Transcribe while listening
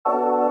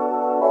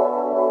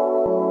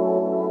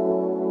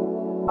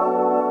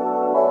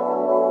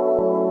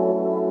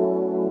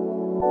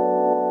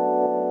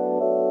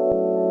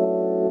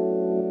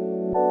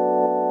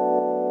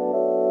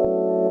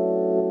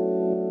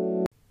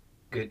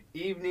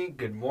evening,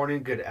 good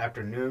morning, good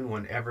afternoon,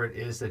 whenever it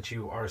is that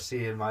you are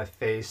seeing my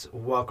face.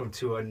 Welcome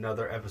to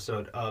another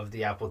episode of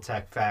the Apple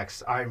Tech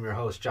Facts. I'm your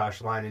host, Josh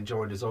Line, and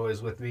joined as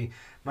always with me,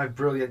 my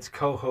brilliant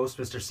co-host,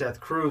 Mr. Seth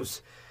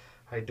Cruz.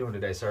 How you doing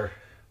today, sir?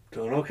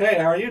 Doing okay.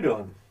 How are you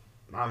doing?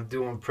 I'm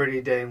doing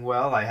pretty dang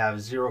well. I have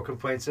zero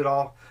complaints at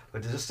all.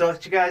 But just to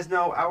let you guys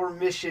know, our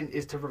mission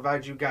is to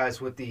provide you guys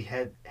with the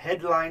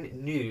headline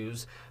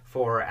news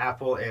for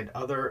Apple and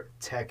other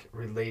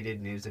tech-related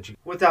news that you,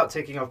 without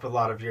taking up a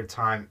lot of your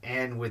time,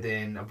 and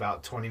within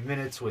about 20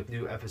 minutes with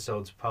new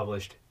episodes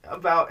published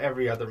about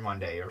every other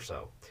Monday or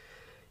so.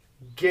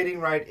 Getting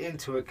right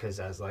into it, because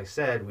as I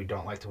said, we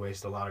don't like to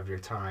waste a lot of your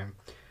time.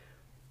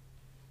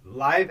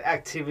 Live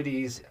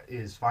Activities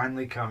is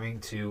finally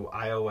coming to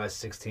iOS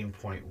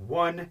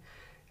 16.1.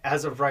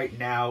 As of right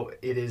now,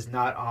 it is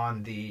not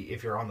on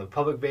if you're on the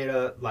public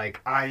beta like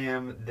I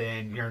am,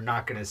 then you're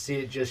not going to see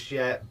it just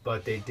yet,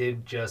 but they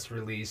did just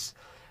release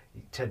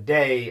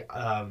today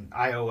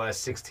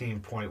iOS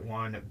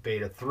 16.1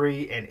 Beta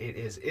 3, and it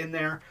is in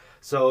there.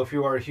 So if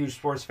you are a huge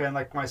sports fan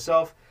like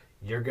myself,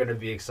 you're going to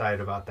be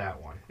excited about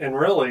that one. And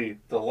really,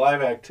 the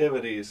live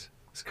activities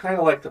is kind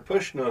of like the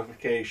push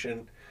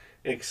notification,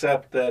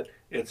 except that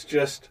it's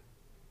just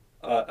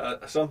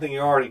something you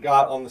already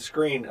got on the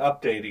screen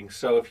updating.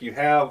 So if you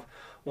have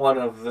one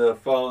of the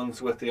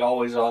phones with the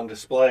always on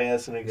display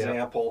as an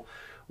example,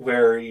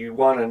 where you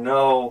want to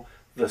know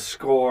the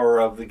score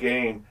of the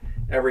game,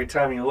 every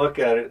time you look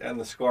at it and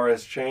the score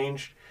has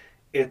changed,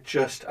 it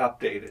just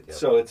updated. Yep.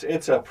 So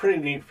it's a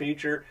pretty neat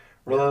feature.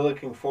 Really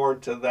looking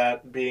forward to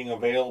that being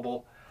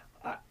available.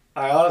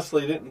 I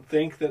honestly didn't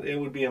think that it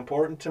would be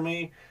important to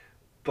me,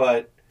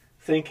 but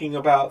thinking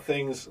about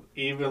things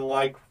even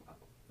like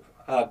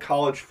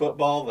college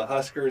football, the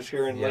Huskers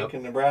here in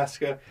Lincoln,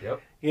 Nebraska,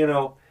 you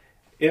know,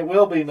 it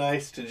will be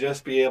nice to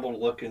just be able to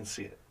look and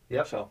see it.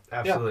 Yep, so,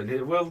 absolutely.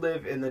 It will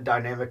live in the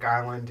dynamic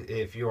island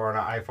if you are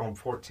an iPhone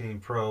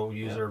 14 Pro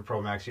user,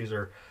 Pro Max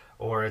user,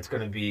 or it's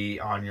going to be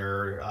on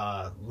your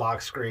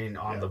lock screen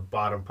on the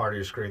bottom part of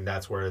your screen.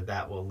 That's where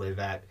that will live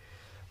at.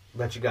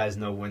 Let you guys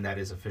know when that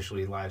is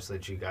officially live so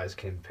that you guys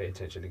can pay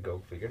attention and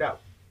go figure it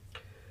out.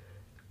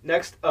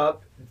 Next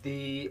up,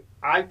 the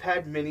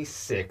iPad Mini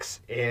 6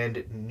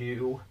 and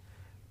newer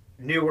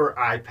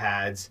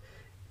iPads.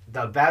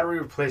 The battery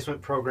replacement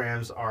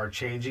programs are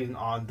changing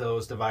on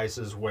those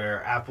devices,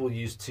 where Apple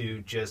used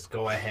to just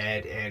go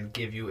ahead and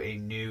give you a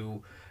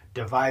new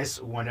device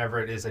whenever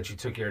it is that you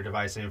took your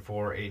device in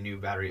for a new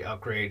battery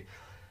upgrade.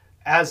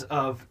 As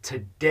of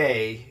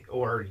today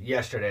or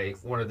yesterday,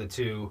 one of the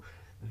two,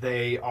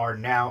 they are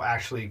now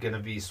actually going to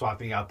be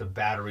swapping out the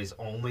batteries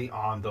only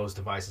on those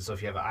devices. So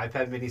if you have an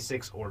iPad Mini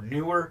 6 or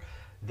newer,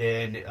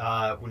 then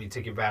when you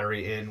take your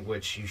battery in,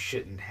 which you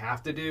shouldn't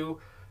have to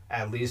do,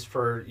 at least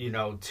for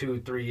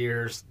 2-3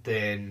 years,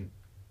 then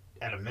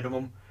at a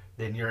minimum,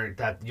 then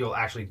you'll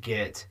actually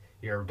get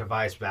your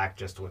device back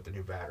just with the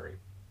new battery.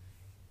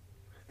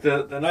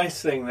 The nice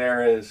thing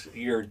there is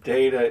your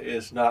data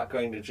is not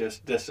going to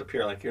just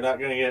disappear. Like, you're not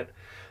going to get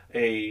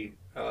a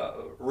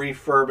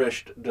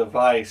refurbished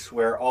device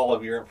where all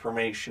of your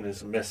information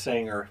is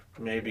missing or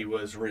maybe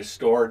was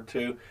restored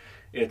to.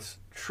 It's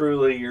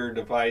truly your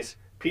device.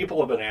 People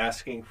have been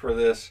asking for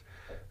this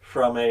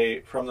from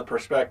the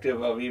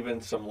perspective of even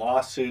some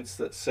lawsuits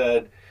that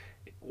said,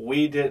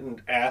 we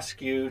didn't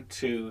ask you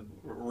to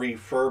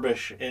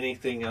refurbish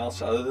anything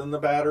else other than the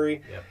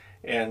battery.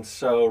 And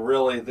so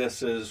really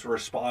this is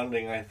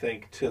responding, I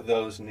think, to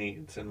those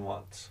needs and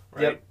wants,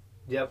 right?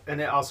 Yep,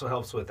 and it also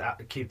helps with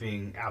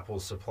keeping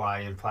Apple's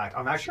supply intact.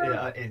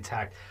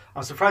 Intact.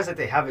 I'm surprised that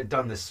they haven't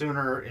done this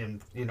sooner.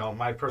 And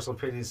my personal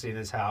opinion, seeing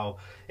is how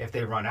if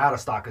they run out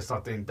of stock of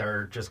something,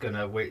 they're just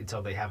gonna wait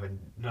until they have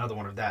another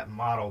one of that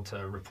model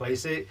to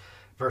replace it,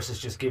 versus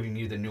just giving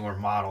you the newer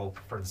model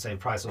for the same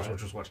price, which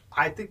is what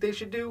I think they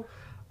should do.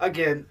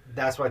 Again,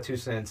 that's my 2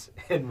 cents.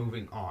 And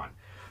moving on.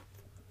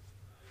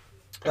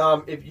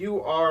 If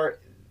you are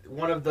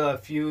one of the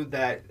few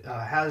that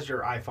has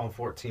your iPhone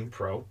 14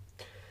 Pro,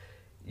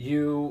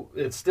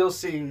 it's still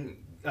seeing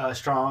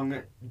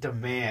strong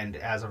demand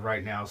as of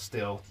right now.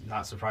 Still,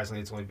 not surprisingly,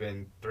 it's only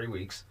been 3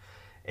 weeks.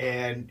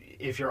 And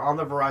if you're on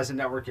the Verizon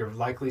network, you're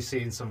likely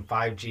seeing some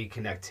 5G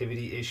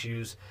connectivity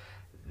issues.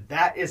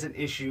 That is an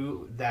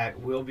issue that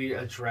will be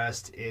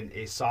addressed in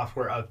a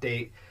software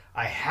update.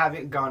 I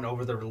haven't gone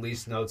over the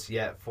release notes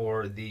yet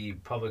for the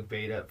public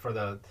beta, for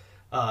the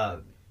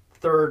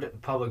third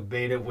public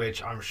beta,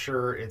 which I'm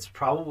sure it's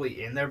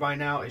probably in there by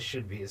now. It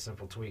should be a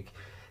simple tweak.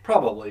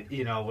 Probably.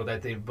 With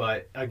that thing.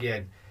 But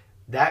again,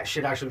 that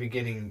should actually be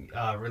getting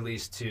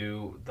released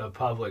to the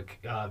public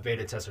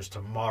beta testers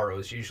tomorrow.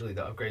 Is usually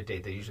the upgrade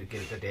date. They usually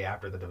get it the day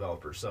after the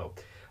developers. So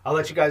I'll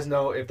let you guys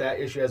know if that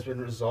issue has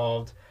been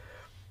resolved.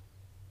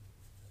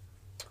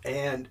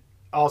 And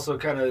also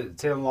kind of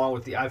tailing along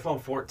with the iPhone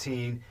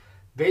 14,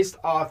 based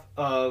off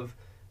of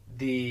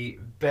the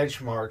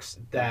benchmarks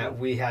that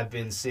we have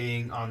been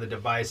seeing on the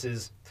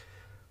devices,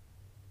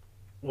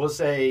 we'll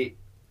say,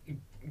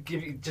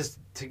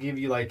 give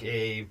you like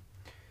a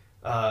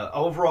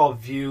overall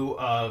view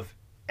of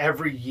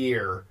every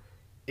year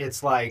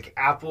it's like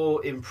Apple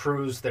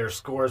improves their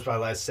scores by,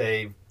 let's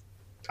say,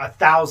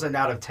 1,000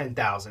 out of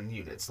 10,000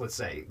 units. Let's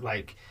say,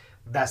 like,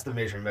 that's the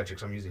measuring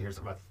metrics I'm using here.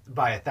 So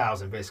by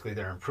 1,000, basically,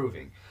 they're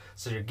improving.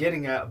 So you're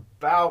getting at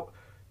about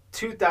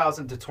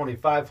 2,000 to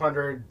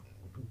 2,500,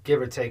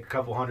 give or take a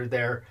couple hundred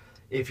there.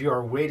 If you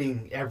are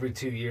waiting every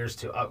 2 years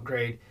to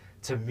upgrade,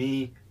 to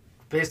me,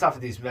 based off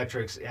of these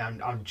metrics,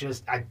 and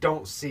I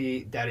don't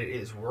see that it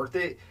is worth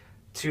it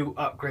to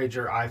upgrade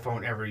your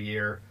iPhone every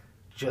year.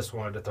 Just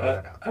wanted to throw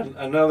that out.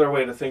 Another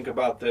way to think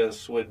about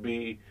this would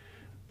be,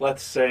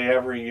 let's say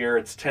every year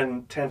it's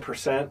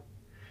 10%,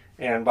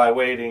 and by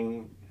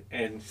waiting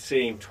and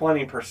seeing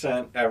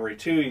 20% every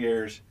 2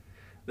 years,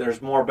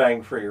 there's more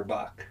bang for your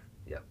buck.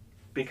 Yep.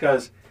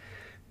 Because,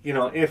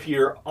 if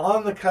you're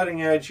on the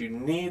cutting edge, you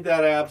need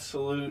that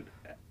absolute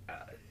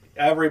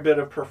every bit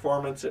of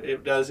performance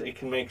it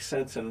can make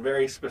sense in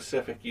very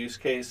specific use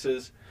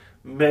cases.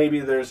 Maybe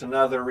there's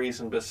another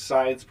reason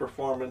besides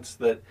performance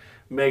that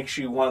makes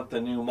you want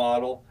the new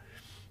model.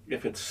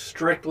 If it's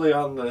strictly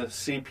on the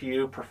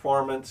CPU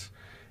performance,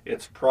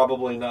 it's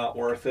probably not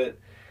worth it.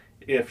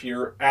 If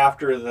you're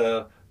after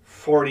the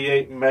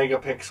 48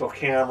 megapixel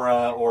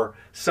camera or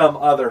some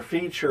other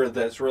feature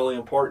that's really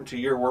important to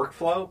your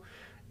workflow,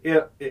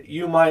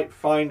 you might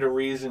find a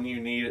reason you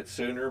need it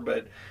sooner,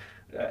 but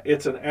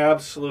it's an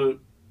absolute...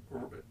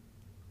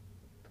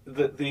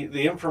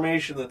 The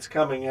information that's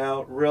coming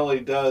out really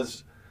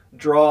does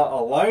draw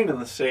a line in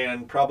the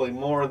sand, probably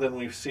more than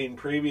we've seen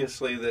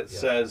previously, that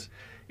says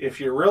if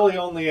you're really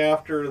only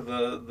after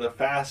the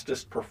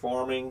fastest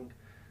performing,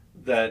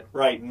 that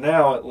right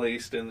now at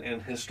least,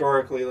 and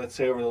historically, let's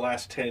say over the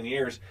last 10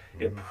 years,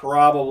 it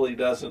probably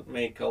doesn't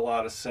make a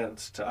lot of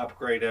sense to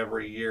upgrade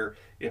every year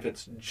if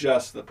it's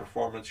just the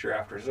performance you're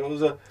after. So it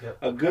was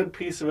a good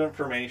piece of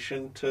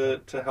information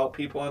to help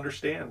people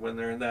understand when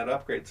they're in that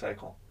upgrade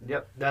cycle.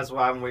 Yep, that's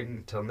why I'm waiting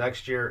until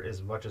next year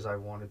as much as I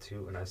wanted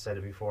to, and I said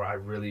it before, I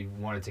really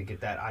wanted to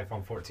get that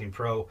iPhone 14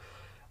 Pro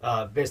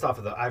based off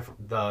of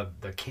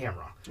the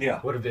camera. Yeah.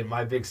 Would have been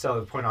my big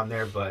selling point on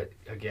there, but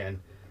again,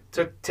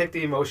 take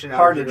the emotion out.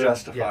 Hard to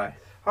justify. Yeah,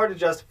 hard to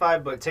justify,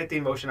 but take the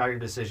emotion out of your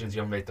decisions.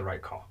 You'll make the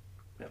right call.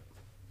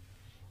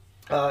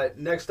 Yep.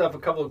 Next up, a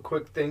couple of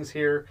quick things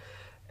here.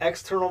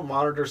 External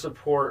monitor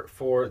support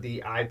for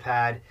the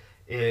iPad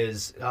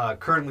is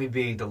currently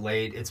being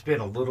delayed. It's been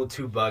a little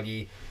too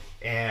buggy,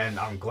 and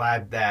I'm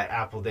glad that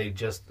Apple, they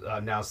just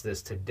announced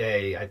this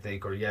today, I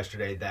think, or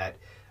yesterday, that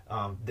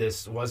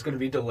this was going to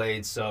be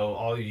delayed. So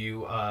all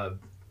you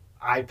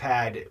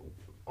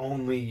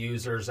iPad-only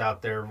users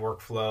out there,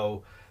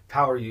 workflow,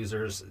 power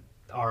users,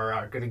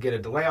 are going to get a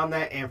delay on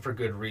that, and for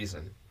good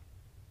reason.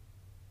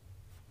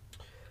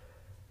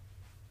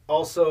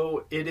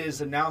 Also, it is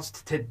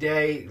announced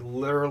today,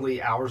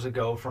 literally hours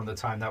ago from the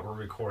time that we're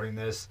recording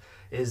this,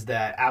 is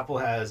that Apple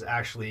has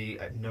actually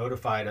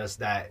notified us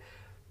that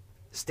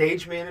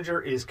Stage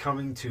Manager is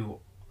coming to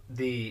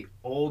the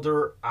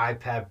older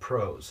iPad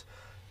Pros.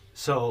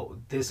 So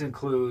this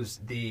includes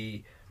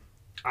the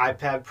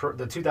iPad Pro,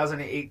 the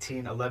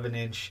 2018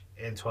 11-inch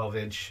and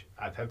 12-inch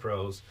iPad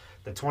Pros,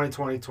 the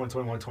 2020,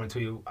 2021,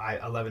 22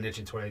 11-inch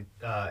and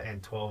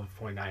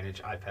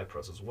 12.9-inch iPad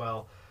Pros as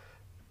well.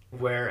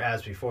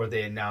 Whereas before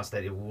they announced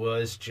that it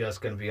was just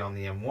going to be on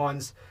the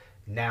M1s,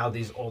 now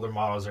these older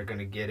models are going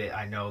to get it.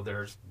 I know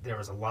there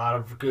was a lot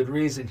of good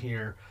reason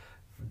here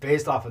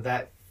based off of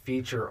that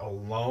feature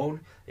alone.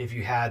 If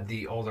you had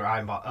the older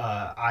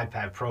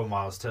iPad Pro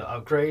models to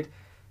upgrade,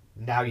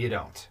 now you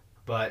don't.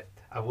 But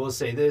I will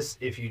say this,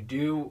 if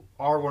you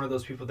are one of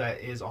those people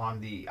that is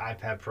on the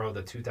iPad Pro,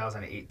 the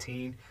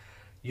 2018,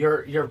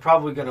 you're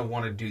probably going to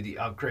want to do the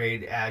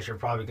upgrade, as you're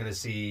probably going to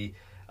see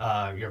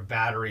your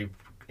battery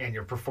and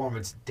your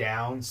performance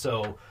down.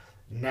 So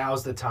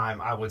now's the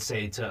time, I would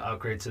say, to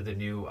upgrade to the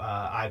new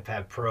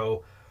iPad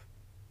Pro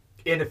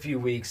in a few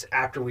weeks,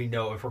 after we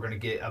know if we're going to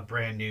get a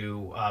brand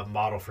new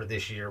model for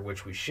this year,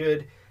 which we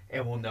should,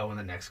 and we'll know in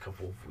the next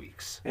couple of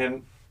weeks.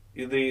 And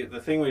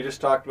the thing we just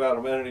talked about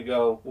a minute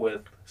ago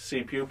with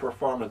CPU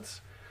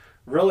performance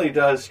really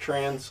does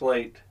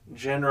translate,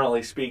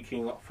 generally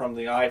speaking, from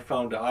the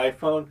iPhone to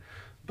iPhone,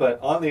 but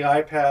on the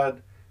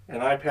iPad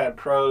and iPad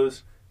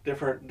Pros,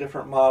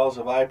 different models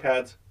of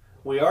iPads,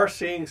 we are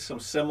seeing some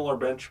similar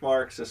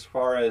benchmarks as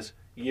far as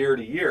year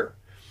to year.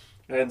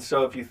 And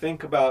so if you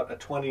think about a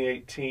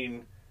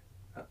 2018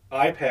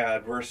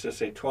 iPad versus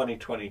a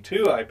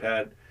 2022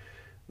 iPad,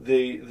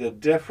 the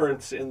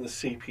difference in the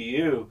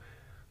CPU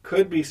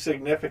could be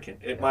significant.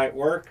 It might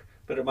work,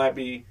 but it might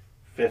be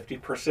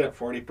 50%,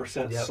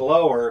 40%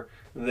 slower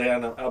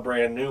than a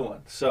brand new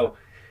one. So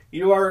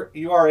you are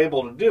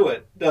able to do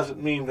it.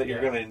 Doesn't mean that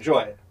you're going to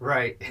enjoy it.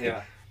 Right.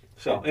 Yeah.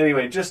 So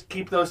anyway, just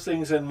keep those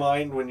things in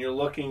mind when you're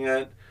looking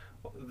at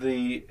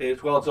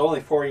it's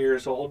only 4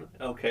 years old.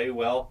 Okay,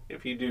 well,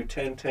 if you do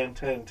 10, 10,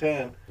 10,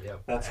 10,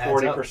 that's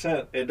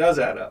 40%. It does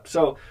add up.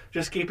 So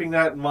just keeping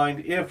that in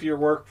mind if your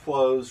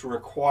workflows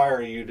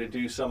require you to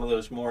do some of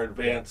those more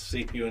advanced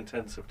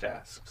CPU-intensive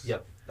tasks.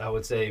 Yep. I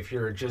would say if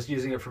you're just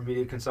using it for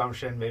media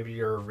consumption, maybe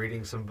you're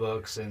reading some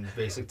books and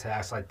basic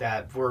tasks like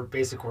that, for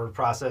basic word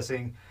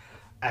processing,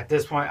 at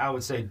this point, I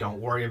would say don't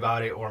worry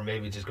about it, or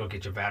maybe just go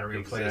get your battery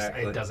replaced.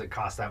 Exactly. It doesn't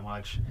cost that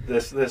much.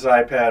 This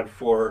iPad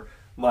for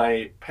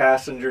my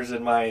passengers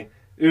in my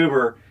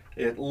Uber,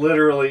 it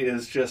literally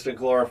is just a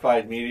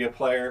glorified media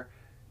player.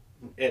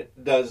 It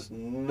does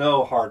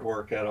no hard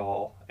work at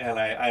all, and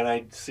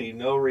I see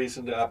no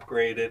reason to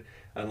upgrade it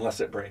unless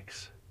it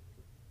breaks.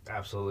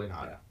 Absolutely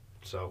not. Yeah.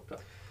 So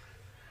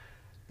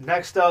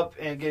next up,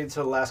 and getting to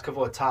the last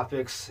couple of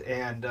topics,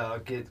 and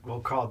we'll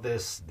call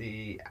this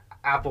the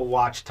Apple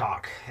Watch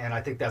talk, and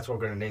I think that's what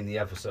we're going to name the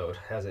episode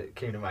as it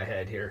came to my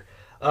head here.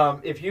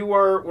 If you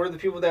were one of the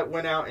people that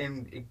went out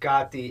and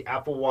got the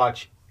Apple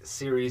Watch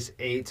Series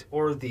 8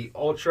 or the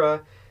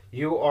Ultra,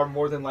 you are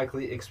more than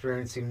likely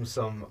experiencing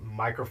some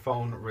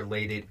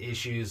microphone-related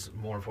issues,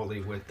 more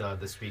importantly with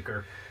the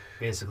speaker,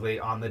 basically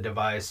on the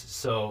device.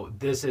 So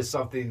this is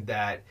something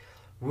that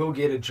will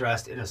get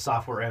addressed in a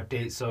software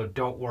update, so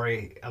don't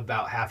worry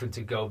about having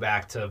to go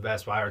back to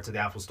Best Buy or to the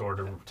Apple Store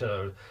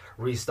to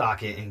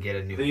restock it and get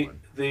a new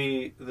one.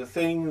 The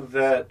thing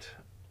that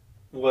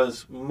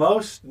was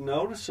most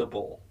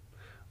noticeable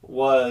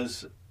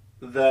was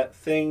that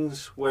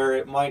things where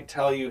it might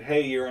tell you,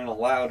 hey, you're in a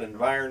loud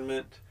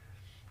environment,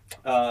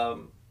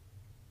 that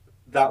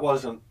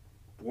wasn't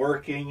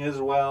working as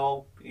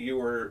well. You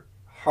were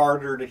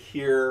harder to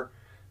hear,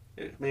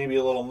 maybe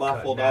a little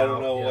muffled, I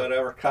don't know,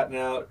 whatever, cutting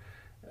out.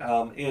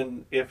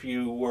 If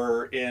you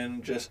were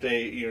in just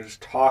you're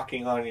just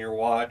talking on your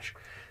watch.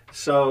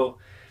 So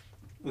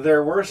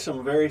there were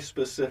some very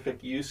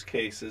specific use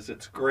cases.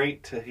 It's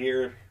great to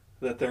hear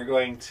that they're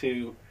going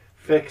to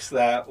fix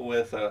that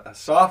with a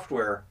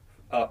software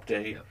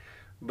update. Yep.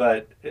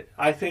 But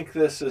I think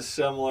this is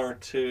similar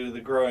to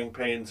the growing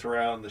pains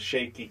around the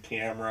shaky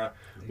camera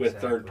with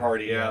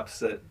third-party apps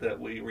that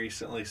we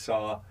recently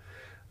saw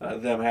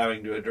them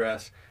having to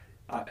address.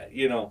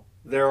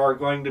 There are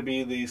going to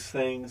be these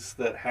things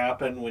that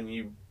happen when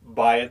you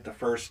buy it the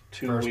first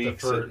 2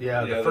 weeks.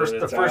 The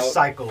first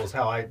cycle is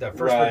the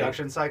first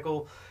production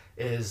cycle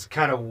is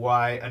kind of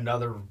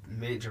another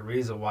major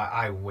reason why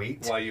I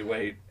wait. Why you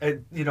wait?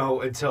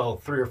 Until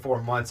 3 or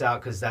 4 months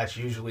out, because that's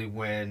usually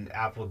when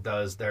Apple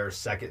does their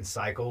second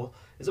cycle.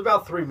 It's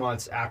about 3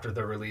 months after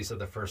the release of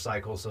the first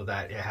cycle, so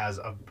that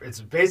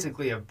it's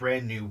basically a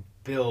brand new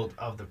build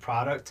of the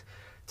product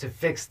to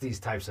fix these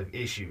types of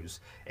issues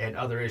and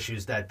other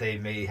issues that they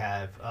may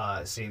have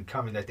seen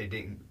coming that they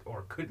didn't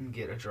or couldn't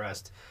get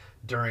addressed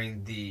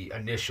during the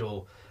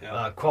initial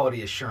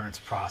quality assurance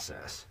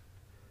process.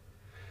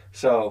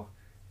 So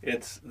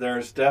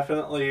there's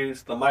definitely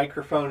the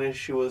microphone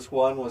issue was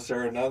one. Was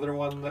there another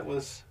one that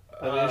was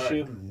an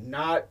issue?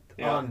 Not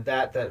on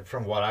that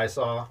from what I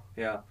saw.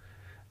 Yeah.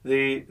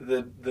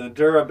 The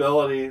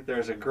durability,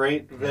 there's a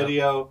great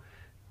video. Yep.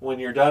 When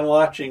you're done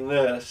watching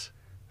this,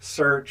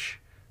 search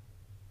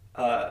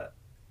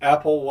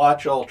Apple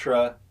Watch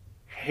Ultra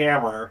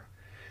hammer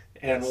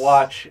and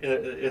watch.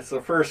 It's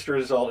the first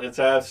result.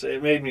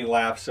 It made me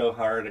laugh so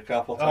hard a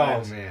couple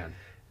times. Oh man.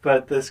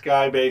 But this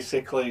guy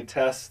basically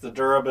tests the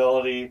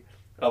durability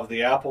of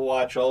the Apple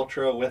Watch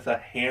Ultra with a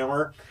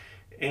hammer,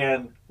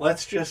 and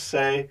let's just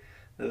say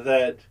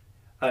that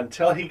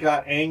until he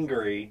got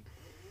angry,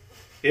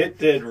 it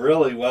did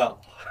really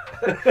well.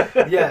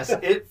 Yes,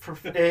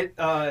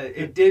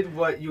 it did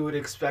what you would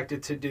expect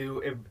it to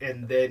do,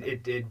 and then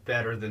it did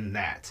better than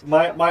that.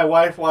 My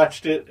wife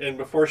watched it, and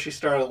before she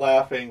started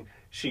laughing,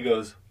 she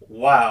goes,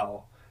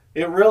 "Wow,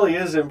 it really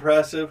is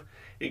impressive."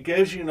 It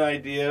gives you an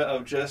idea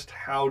of just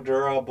how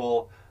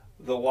durable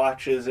the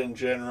watches in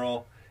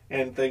general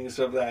and things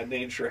of that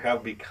nature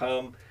have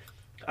become.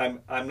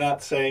 I'm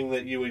not saying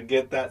that you would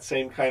get that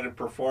same kind of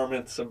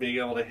performance of being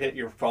able to hit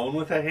your phone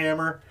with a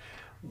hammer,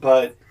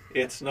 but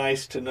it's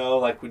nice to know,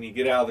 like when you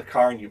get out of the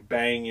car and you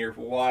bang your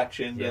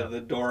watch into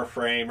the door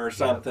frame or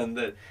something,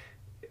 that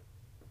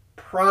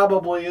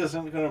probably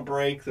isn't going to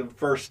break the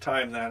first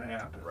time that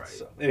happens. Right.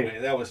 So anyway,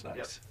 that was nice.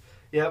 Yep.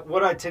 Yeah,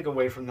 what I take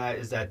away from that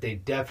is that they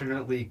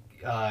definitely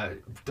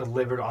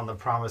delivered on the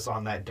promise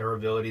on that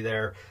durability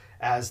there.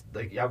 As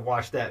I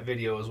watched that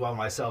video as well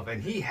myself,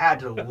 and he had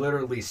to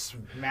literally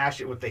smash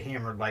it with the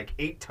hammer like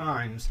 8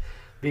 times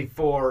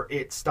before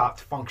it stopped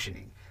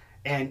functioning.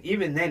 And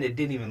even then, it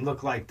didn't even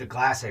look like the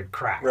glass had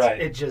cracked.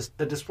 Right. It just,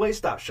 the display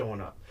stopped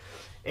showing up.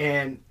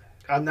 And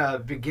on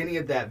the beginning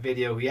of that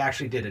video, he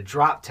actually did a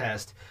drop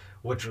test,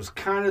 which was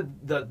kind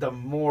of the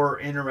more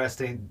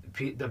interesting,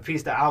 the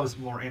piece that I was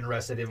more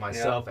interested in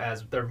myself,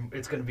 as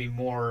it's going to be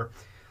more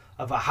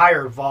of a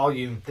higher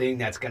volume thing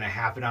that's going to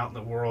happen out in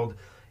the world.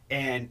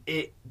 And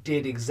it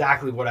did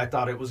exactly what I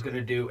thought it was going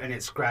to do, and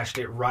it scratched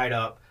it right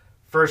up.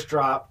 First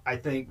drop, I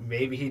think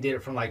maybe he did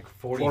it from like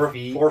 40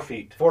 feet. 4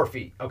 feet. 4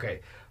 feet,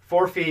 okay.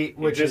 4 feet,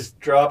 which you just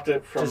dropped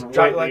it from just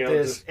dropped it like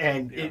this,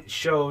 and it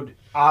showed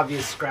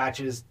obvious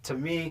scratches. To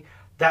me,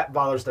 that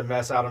bothers the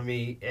mess out of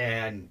me,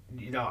 and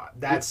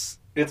that's...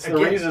 It's the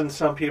reason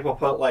some people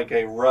put like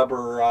a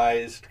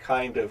rubberized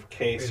kind of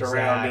case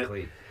around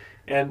it.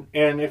 And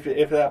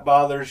if that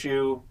bothers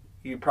you,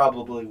 you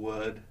probably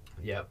would.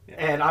 Yep. Yeah.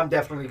 And I'm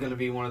definitely going to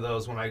be one of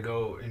those when I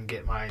go and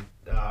get my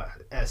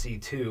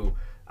SE2.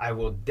 I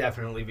will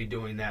definitely be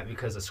doing that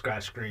because a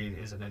scratch screen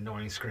is an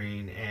annoying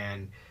screen.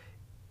 And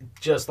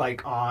just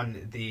like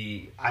on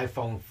the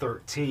iPhone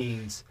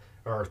 13s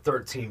or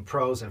 13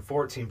 Pros and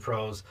 14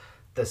 Pros,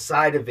 the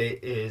side of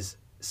it is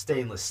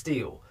stainless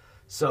steel.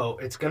 So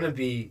it's going to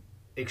be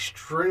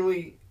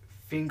extremely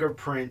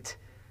fingerprint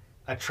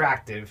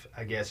attractive,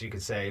 I guess you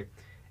could say.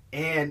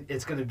 And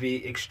it's going to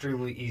be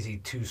extremely easy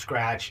to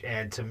scratch.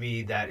 And to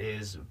me, that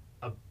is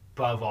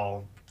above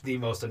all the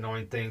most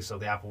annoying thing. So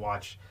the Apple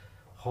Watch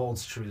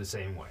holds true the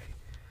same way.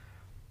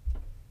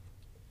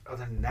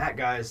 Other than that,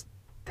 guys,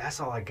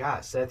 that's all I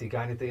got. Seth, you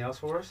got anything else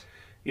for us?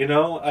 You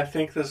know, I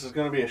think this is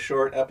going to be a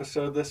short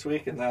episode this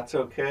week, and that's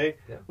okay.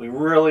 Yeah. We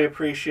really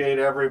appreciate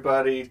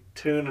everybody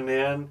tuning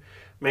in.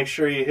 Make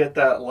sure you hit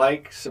that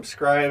like,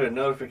 subscribe, and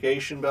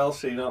notification bell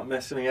so you don't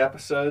miss any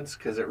episodes,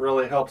 because it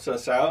really helps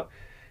us out.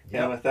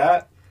 Yep. And with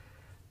that,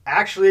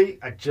 actually,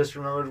 I just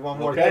remembered one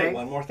more thing.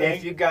 One more thing.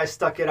 If you guys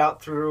stuck it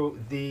out through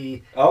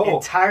the Oh.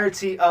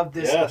 entirety of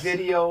this Yes.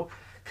 video,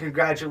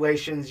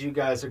 congratulations. You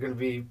guys are going to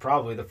be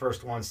probably the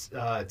first ones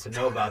to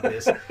know about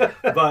this.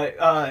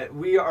 But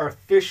we are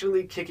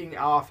officially kicking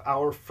off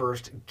our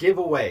first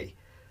giveaway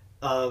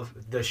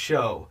of the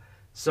show.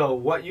 So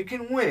what you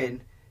can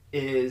win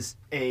is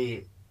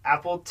a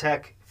Apple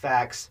Tech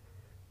Facts,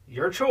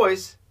 your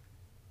choice,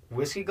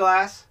 whiskey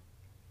glass,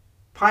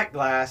 pint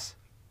glass,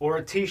 or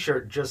a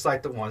t-shirt just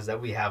like the ones that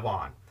we have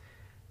on.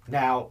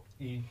 Now,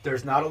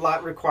 there's not a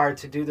lot required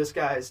to do this,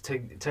 guys, to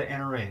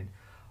enter in.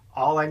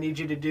 All I need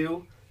you to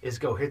do is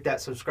go hit that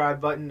subscribe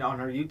button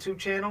on our YouTube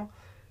channel,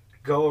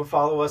 go and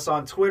follow us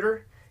on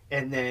Twitter,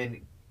 and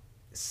then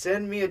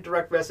send me a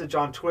direct message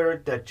on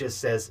Twitter that just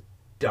says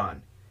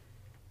done.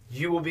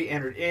 You will be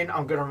entered in.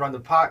 I'm going to run the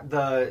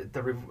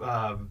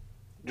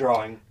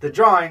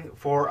drawing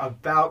for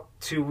about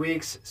 2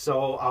 weeks,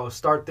 so I will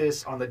start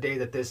this on the day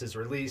that this is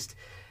released.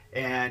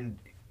 And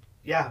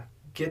yeah,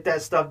 get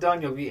that stuff done.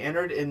 You'll be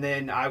entered, and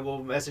then I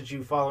will message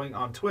you following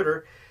on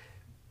Twitter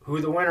who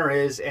the winner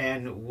is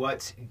and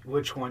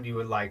which one you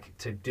would like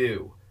to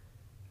do.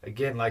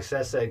 Again, like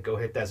Seth said, go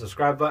hit that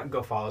subscribe button.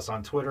 Go follow us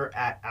on Twitter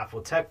at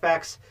Apple Tech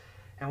Facts,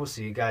 and we'll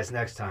see you guys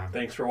next time.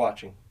 Thanks for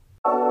watching.